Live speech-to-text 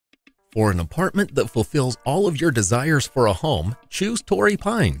For an apartment that fulfills all of your desires for a home, choose Torrey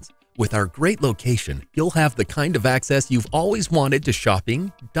Pines. With our great location, you'll have the kind of access you've always wanted to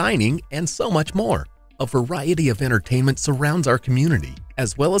shopping, dining, and so much more. A variety of entertainment surrounds our community,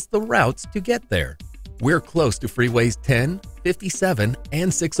 as well as the routes to get there. We're close to freeways 10, 57,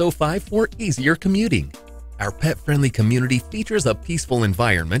 and 605 for easier commuting. Our pet-friendly community features a peaceful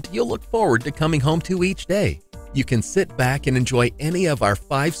environment you'll look forward to coming home to each day. You can sit back and enjoy any of our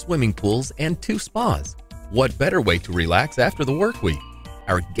 5 swimming pools and 2 spas. What better way to relax after the work week?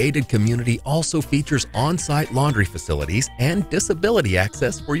 Our gated community also features on-site laundry facilities and disability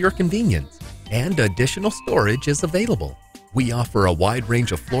access for your convenience, and additional storage is available. We offer a wide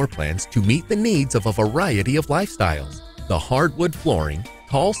range of floor plans to meet the needs of a variety of lifestyles. The hardwood flooring,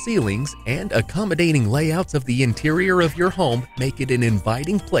 tall ceilings, and accommodating layouts of the interior of your home make it an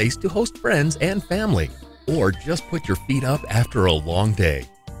inviting place to host friends and family, or just put your feet up after a long day.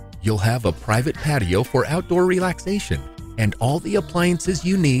 You'll have a private patio for outdoor relaxation and all the appliances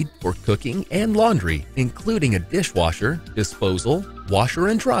you need for cooking and laundry, including a dishwasher, disposal, washer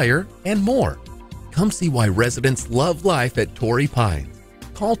and dryer, and more. Come see why residents love life at Torrey Pines.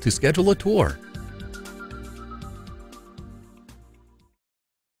 Call to schedule a tour.